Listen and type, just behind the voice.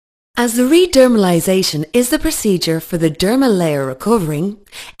As the redermalization is the procedure for the dermal layer recovering,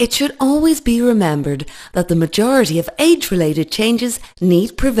 it should always be remembered that the majority of age-related changes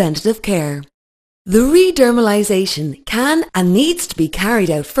need preventative care. The redermalization can and needs to be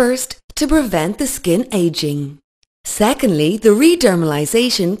carried out first to prevent the skin aging. Secondly, the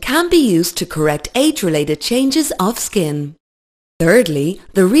redermalization can be used to correct age-related changes of skin. Thirdly,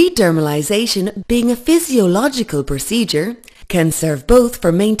 the redermalization, being a physiological procedure, can serve both for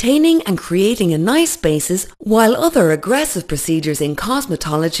maintaining and creating a nice basis while other aggressive procedures in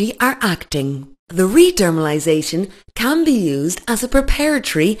cosmetology are acting. The redermalization can be used as a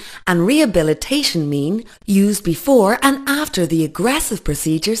preparatory and rehabilitation mean used before and after the aggressive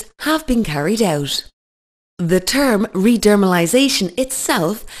procedures have been carried out. The term redermalization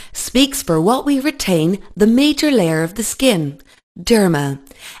itself speaks for what we retain the major layer of the skin, derma,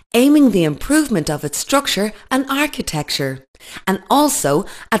 aiming the improvement of its structure and architecture, and also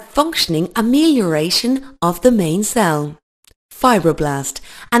at functioning amelioration of the main cell, fibroblast,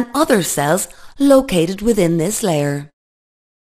 and other cells located within this layer.